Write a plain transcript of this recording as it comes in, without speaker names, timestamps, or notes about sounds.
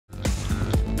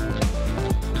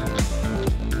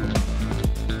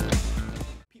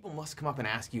must come up and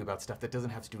ask you about stuff that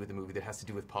doesn't have to do with the movie, that has to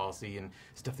do with policy and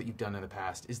stuff that you've done in the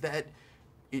past.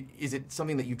 Is it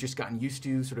something that you've just gotten used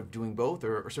to, sort of doing both,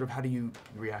 or sort of how do you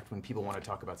react when people want to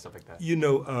talk about stuff like that?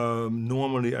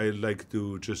 Normally I like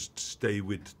to just stay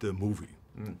with the movie,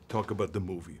 talk about the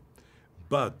movie.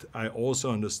 But I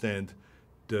also understand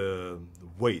the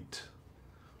weight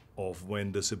of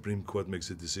when the Supreme Court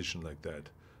makes a decision like that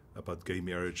about gay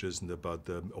marriages and about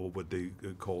or what they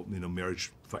call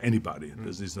marriage for anybody.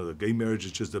 This is not a gay marriage;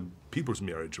 it's just a people's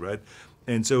marriage, right?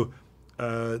 And so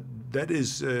that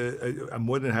is, I'm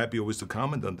more than happy always to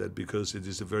comment on that because it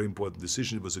is a very important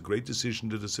decision. It was a great decision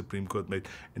that the Supreme Court made,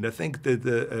 and I think that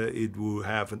it will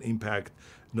have an impact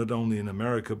not only in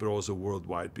America but also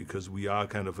worldwide because we are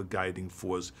kind of a guiding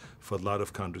force for a lot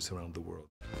of countries around the world.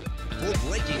 For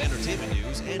breaking entertainment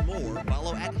news and more,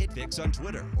 follow @HitFix on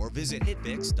Twitter or visit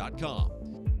hitfix.com.